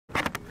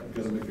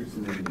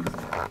There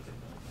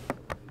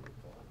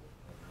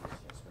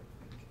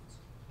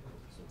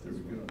we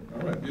go.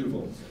 All right,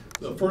 beautiful.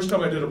 The first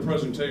time I did a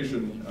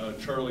presentation,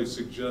 Charlie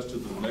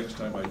suggested that the next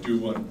time I do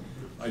one,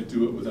 I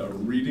do it without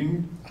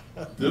reading.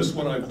 This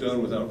one I've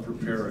done without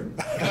preparing.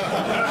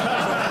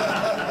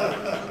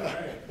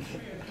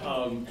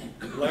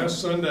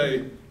 Last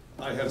Sunday,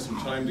 I had some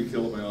time to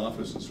kill at my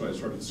office, and so I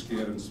started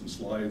scanning some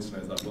slides,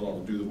 and I thought, well,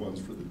 I'll do the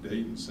ones for the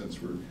Dayton,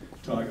 since we're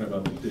talking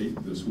about the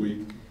Dayton this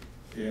week.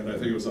 And I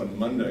think it was on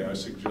Monday I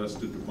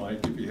suggested to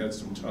Mike, if he had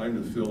some time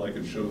to fill, I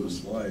could show the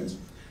slides.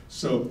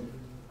 So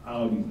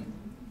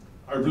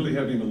I really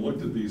haven't even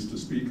looked at these to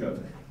speak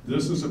of.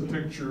 This is a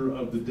picture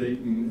of the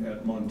Dayton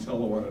at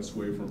Montello on its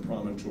way from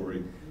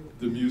Promontory.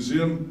 The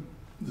museum,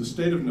 the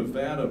state of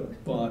Nevada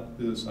bought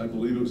this, I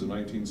believe it was in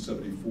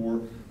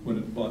 1974, when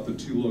it bought the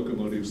 2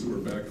 locomotives that were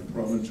back in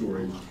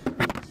Promontory.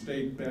 It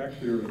stayed back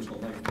there until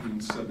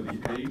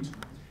 1978.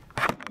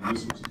 And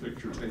this was a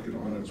picture taken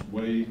on its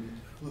way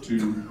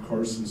to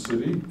Carson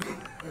City.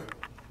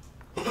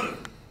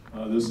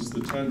 This is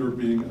the tender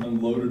being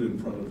unloaded in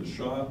front of the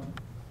shop.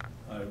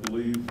 I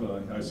believe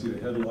I see a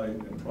headlight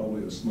and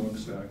probably a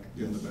smokestack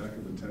in the back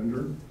of the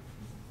tender.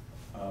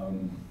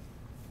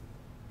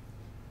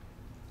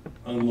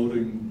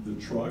 Unloading the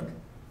truck.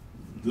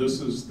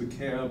 This is the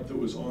cab that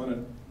was on it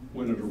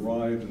when it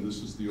arrived, and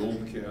this is the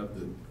old cab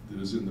that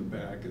is in the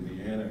back in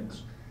the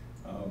annex.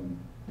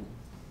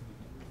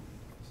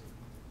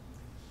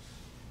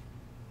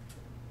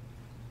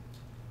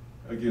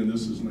 Again,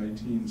 this is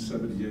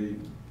 1978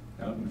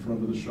 out in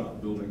front of the shop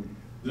building.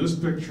 This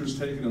picture is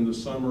taken in the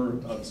summer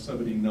of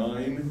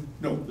 '79,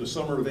 no, the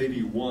summer of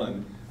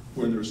 '81,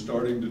 when they're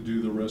starting to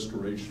do the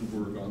restoration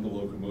work on the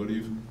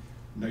locomotive.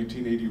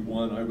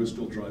 1981, I was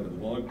still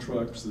driving log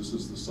trucks. This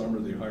is the summer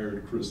they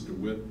hired Chris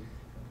DeWitt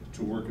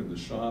to work in the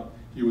shop.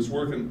 He was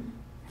working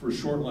for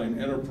Shortline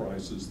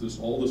Enterprises.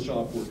 All the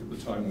shop work at the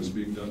time was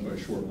being done by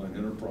Shortline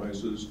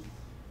Enterprises.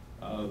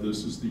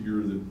 This is the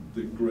year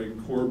that Greg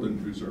Corbin,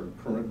 who's our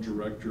current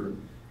director,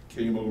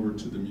 came over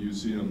to the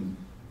museum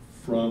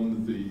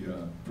from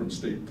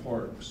State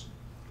Parks.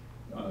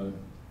 And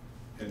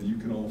you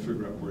can all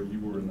figure out where you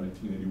were in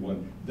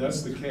 1981.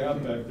 That's the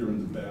cab back there in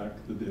the back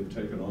that they've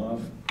taken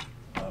off.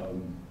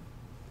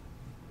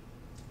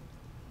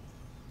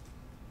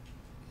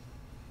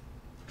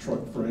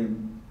 Truck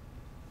frame.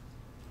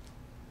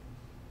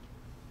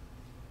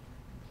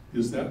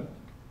 Is that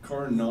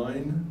car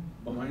 9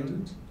 behind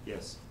it?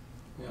 Yes.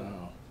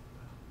 Wow.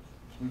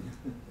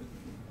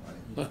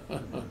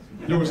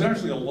 There was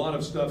actually a lot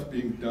of stuff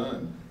being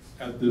done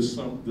at this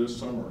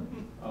summer.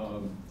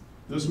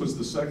 This was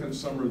the second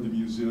summer the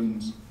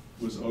museums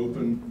was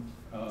open.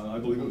 I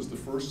believe it was the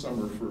first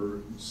summer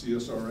for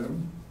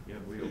CSRM. Yeah,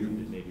 we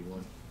opened in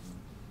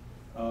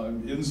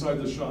 '81. Inside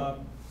the shop,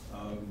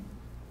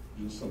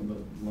 just some of the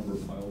lumber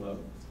piled up.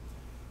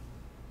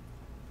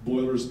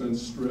 Boiler's been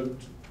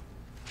stripped.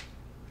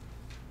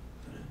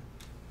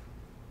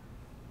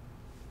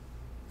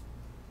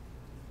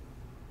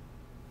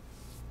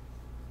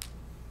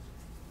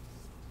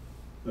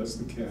 That's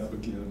the cab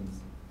again.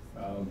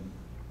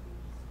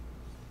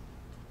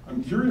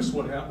 I'm curious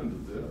what happened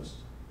to this.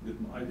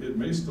 It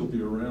may still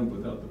be around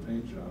without the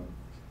paint job,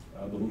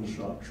 the little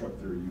shop truck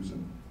they're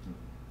using.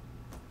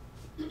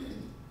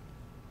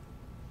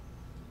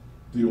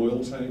 The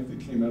oil tank that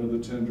came out of the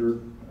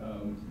tender,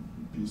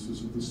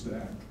 pieces of the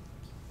stack.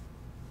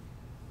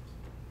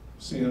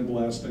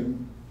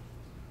 Sandblasting.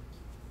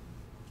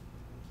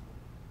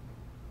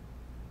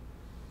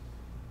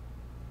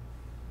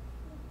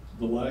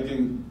 The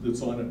lagging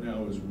that's on it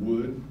now is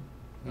wood.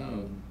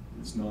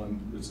 It's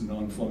a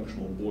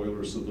non-functional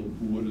boiler, so the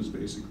wood is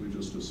basically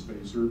just a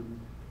spacer.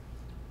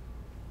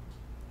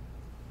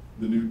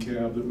 The new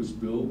cab that was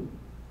built.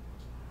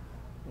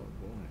 Oh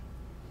boy.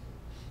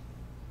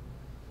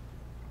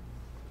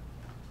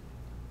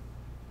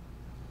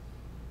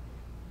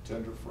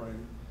 Tender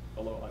frame.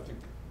 Hello, I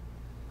think.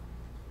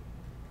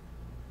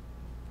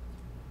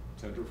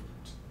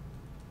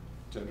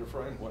 Tender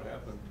frame. What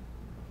happened?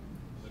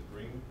 Is it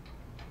green?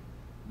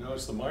 No,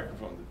 it's the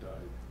microphone that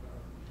died.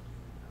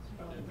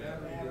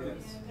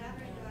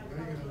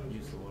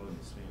 Use the one on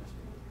the stand.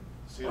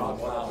 See, the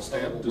one on the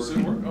stand. Does it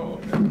work? Oh,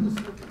 okay.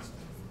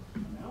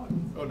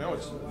 Oh, now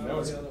it's. You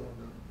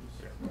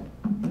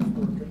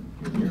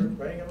can hear it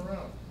banging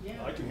around.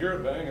 I can hear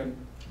it banging.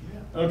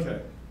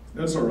 Okay,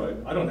 that's all right.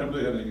 I don't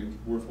really have anything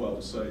worthwhile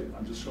to say.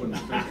 I'm just showing the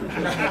picture.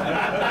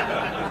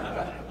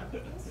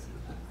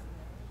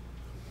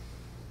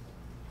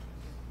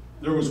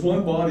 There was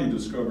one body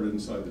discovered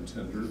inside the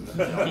tender.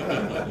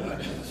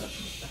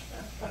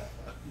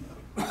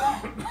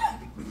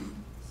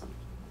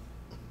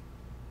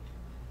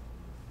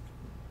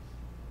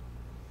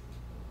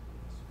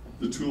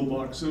 The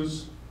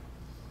toolboxes.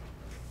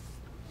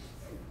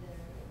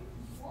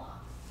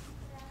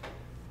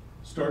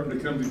 Starting to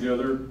come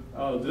together.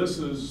 This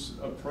is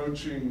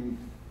approaching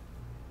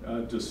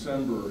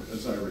December,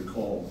 as I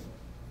recall.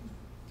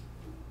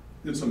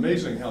 It's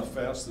amazing how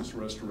fast this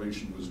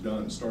restoration was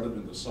done. It started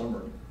in the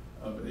summer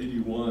of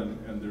 '81,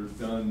 and they're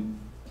done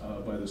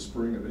by the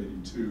spring of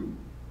 '82.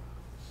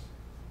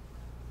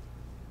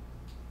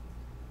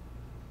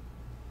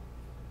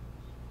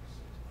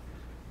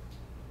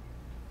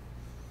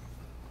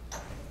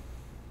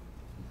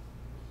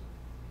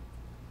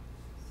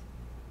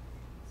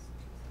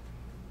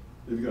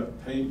 They've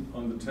got paint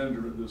on the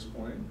tender at this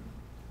point,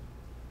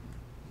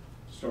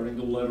 starting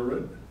to letter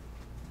it.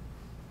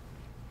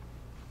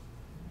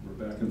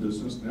 We're back in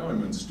business. Now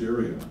I'm in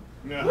stereo.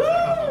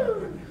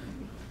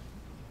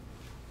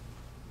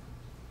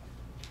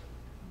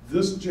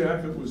 This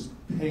jacket was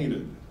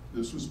painted.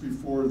 This was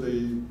before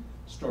they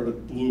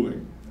started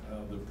bluing.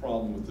 The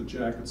problem with the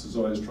jackets is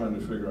always trying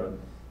to figure out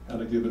how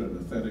to give it an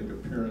authentic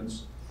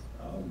appearance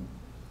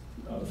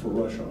for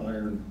Russia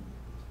iron.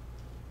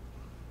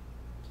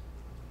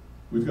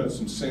 We've got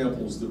some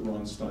samples that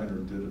Ron Steiner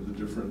did of the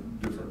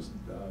different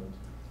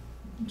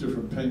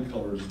paint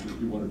colors that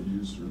he wanted to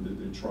use, or that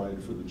they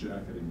tried for the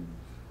jacketing.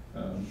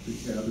 The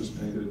cab is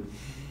painted.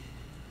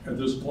 At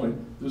this point,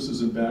 this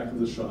is in back of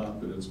the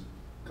shop, and it's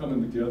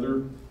coming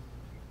together.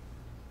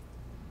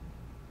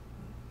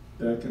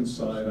 Back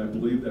inside, I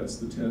believe that's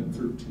the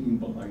 1013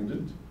 behind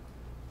it.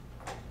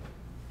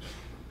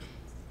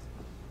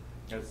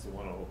 That's the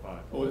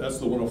 105. Oh, that's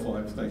the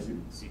 105, thank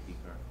you. CP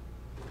car.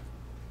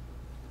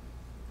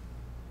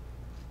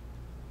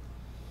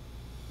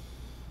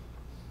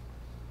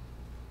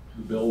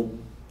 The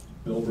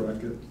bell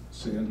bracket,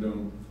 sand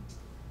dome.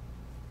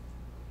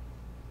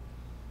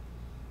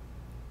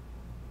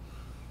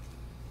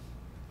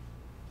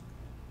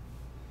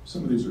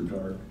 Some of these are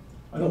dark.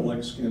 I don't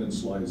like scan and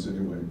slides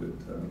anyway,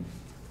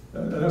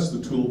 but that's the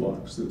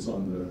toolbox that's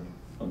on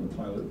the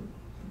pilot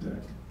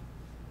deck.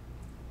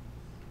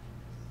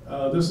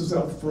 This is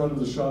out front of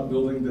the shop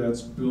building.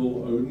 That's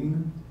Bill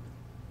Oden.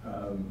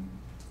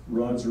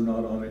 Rods are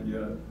not on it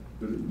yet,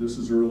 but this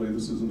is early.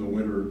 This is in the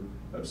winter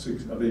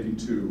of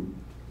 '82.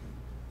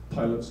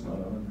 Pilot's not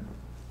on.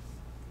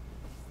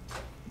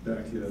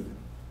 Backhead.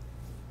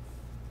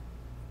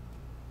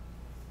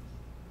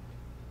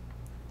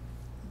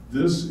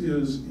 This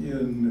is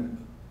in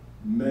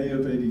May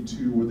of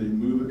 '82, where they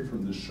move it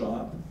from the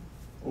shop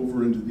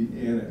over into the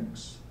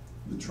annex.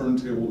 The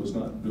turntable was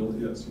not built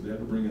yet, so they had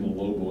to bring in a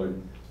lowboy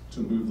to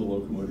move the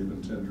locomotive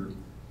and tender.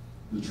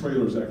 The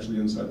trailer is actually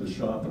inside the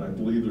shop, and I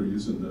believe they're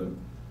using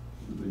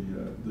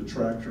the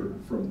tractor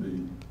from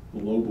the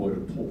lowboy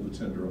to pull the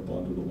tender up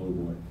onto the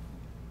lowboy.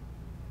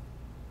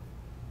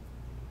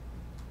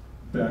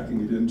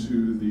 Backing it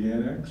into the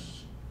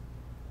annex.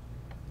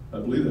 I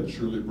believe that's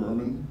Shirley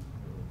Berman.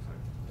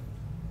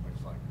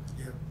 Looks like,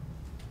 yeah.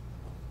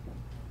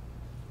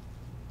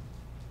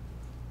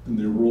 And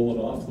they roll it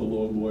off the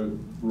lowboy,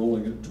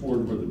 rolling it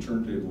toward where the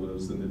turntable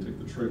is, then they take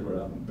the trailer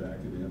out and back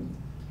it in,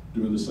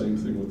 doing the same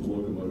thing with the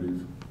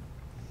locomotive.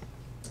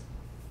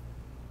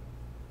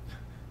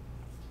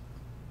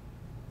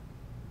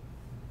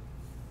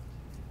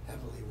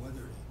 Heavily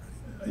weathered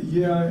already.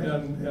 Yeah,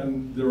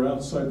 and they're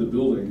outside the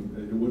building.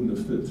 It wouldn't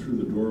have fit through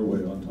the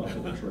doorway on top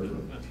of the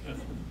trailer.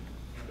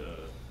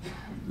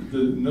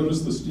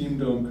 Notice the steam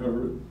dome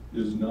cover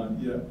is not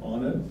yet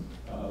on it.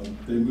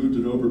 They moved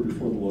it over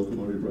before the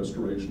locomotive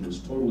restoration was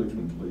totally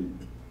complete.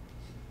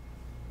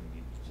 We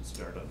need to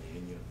start on the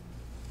India.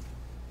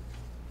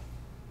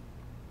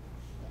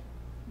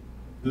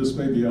 This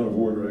may be out of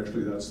order.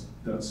 Actually,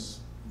 that's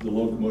the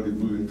locomotive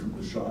moving from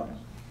the shop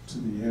to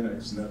the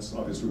annex, and that's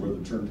obviously where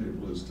the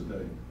turntable is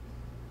today.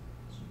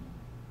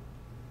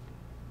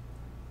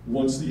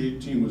 Once the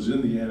 18 was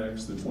in the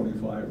annex, the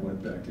 25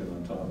 went back in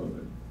on top of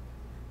it.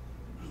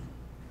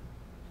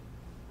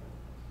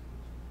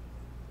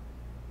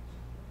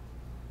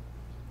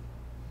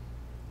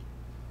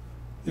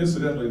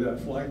 Incidentally,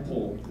 that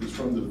flagpole is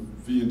from the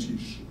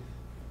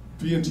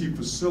V&T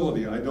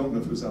facility. I don't know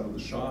if it was out of the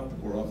shop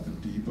or off the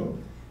depot.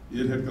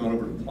 It had gone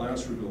over to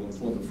Placerville, and it's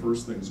one of the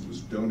first things that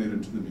was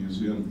donated to the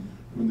museum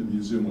when the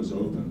museum was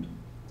opened.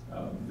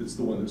 It's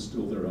the one that's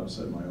still there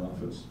outside my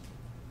office.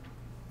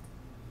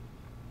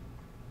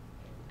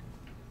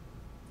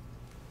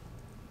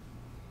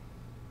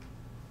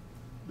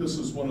 This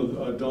is one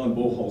of Don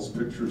Bohal's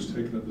pictures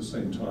taken at the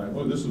same time.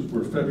 Oh, this was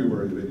for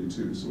February of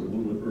 '82, so a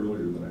little bit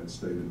earlier than I had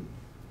stated.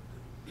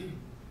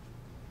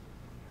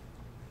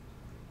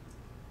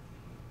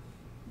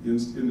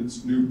 In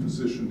its new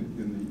position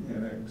in the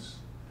annex.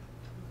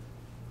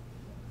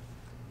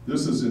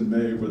 This is in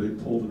May, where they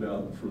pulled it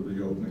out for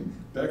the opening.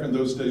 Back in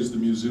those days, the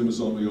museum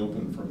was only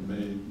open from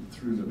May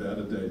through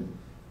Nevada Day,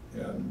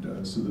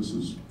 and so this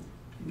is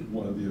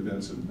one of the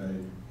events in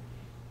May,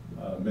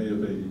 May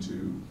of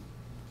 '82.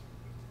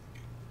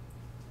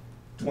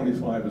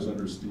 25 is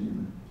under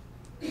steam.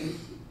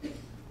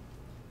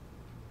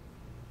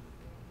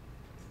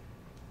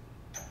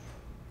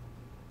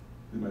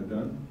 Am I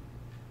done?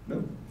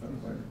 Nope, not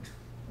quite.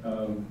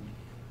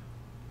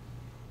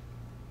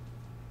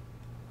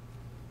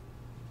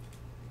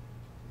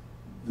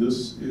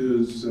 This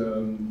is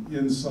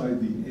inside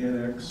the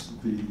annex.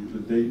 The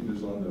Dayton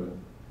is on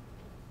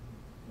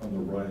the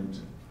right.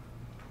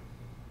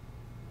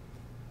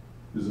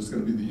 Is this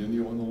going to be the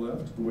Indio on the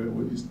left, the way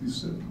it used to be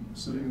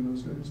sitting in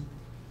those days?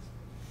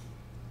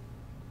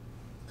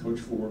 Coach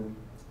 4,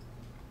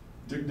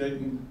 Dick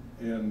Dayton,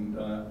 and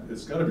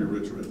it's got to be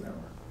Rich Rittenauer.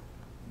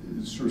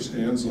 It sure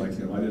stands like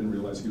him. I didn't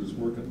realize he was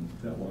working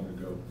that long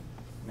ago.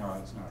 No,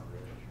 it's not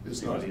Rich. It's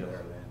He not? was there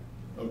then.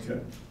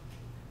 Okay.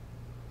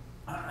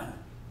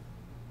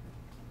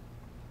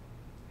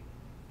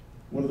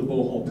 One of the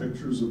bow hall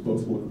pictures of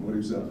both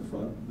locomotives out in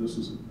front. This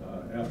is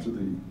after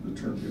the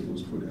turntable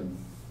was put in.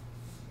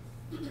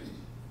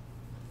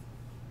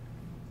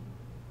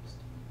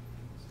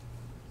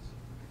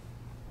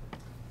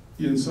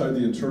 Inside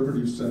the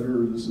interpretive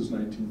center, this is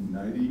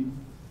 1990,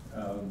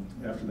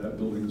 after that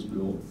building is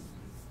built.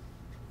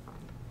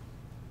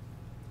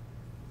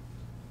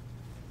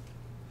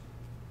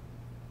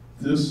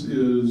 This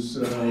is,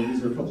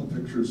 these are a couple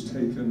pictures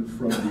taken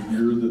from the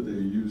year that they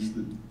used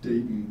the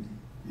Dayton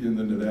in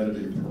the Nevada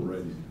Day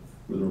Parade,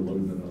 where they're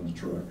loading it on the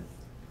truck.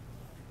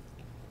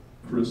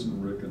 Chris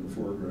and Rick in the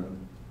foreground.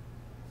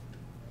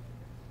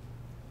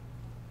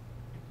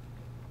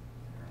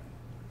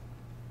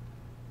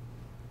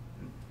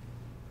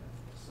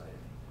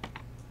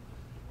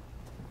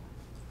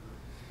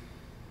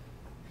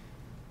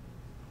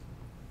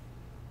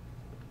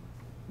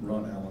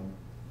 Ron Allen.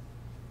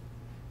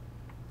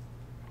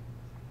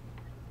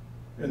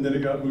 And then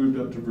it got moved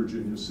up to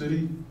Virginia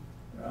City.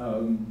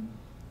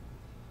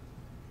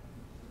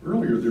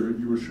 Earlier there,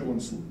 you were showing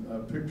some,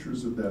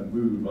 pictures of that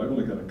move. I've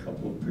only got a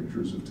couple of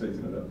pictures of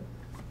taking it up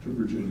to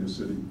Virginia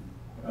City.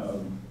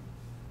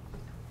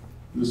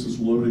 This is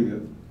loading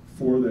it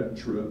for that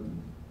trip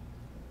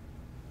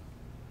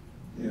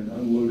and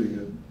unloading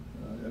it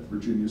at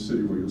Virginia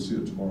City, where you'll see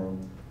it tomorrow.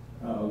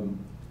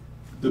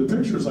 The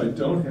pictures I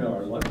don't have,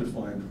 I'd like to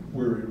find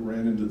where it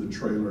ran into the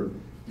trailer.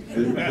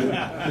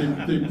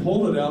 They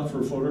pulled it out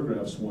for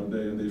photographs one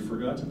day, and they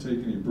forgot to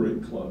take any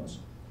brake clubs.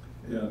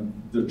 And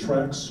the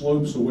track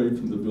slopes away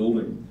from the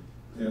building,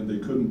 and they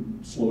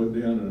couldn't slow it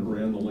down, and it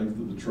ran the length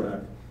of the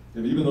track.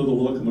 And even though the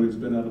locomotive's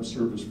been out of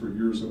service for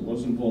years, it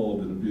was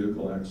involved in a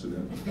vehicle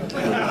accident.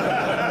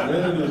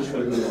 Ran into the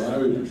trailer, the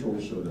highway patrol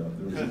showed up.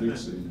 There was a big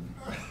scene.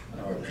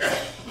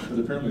 But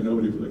apparently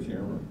nobody with a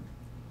camera.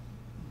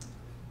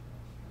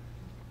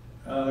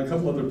 A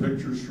couple other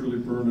pictures, Shirley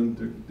Berman,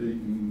 Dick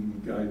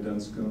Dayton, Guy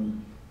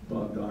Dunscombe,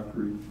 Bob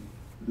Dockery.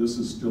 This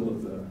is still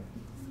at the,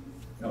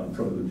 out in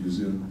front of the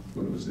museum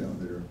when it was down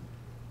there.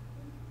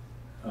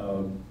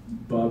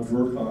 Bob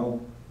Verkyle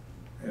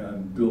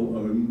and Bill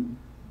Odom.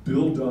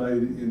 Bill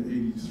died in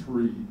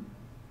 '83,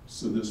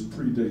 so this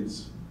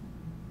predates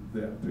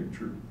that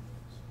picture.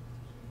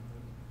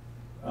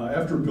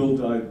 After Bill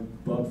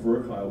died, Bob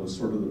Verkyle was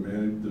sort of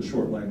the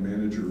short line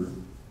manager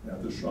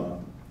at the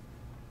shop.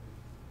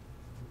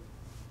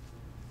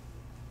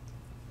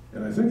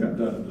 And I think I'm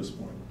done at this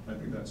point. I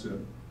think that's it.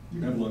 You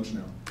can have lunch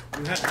now.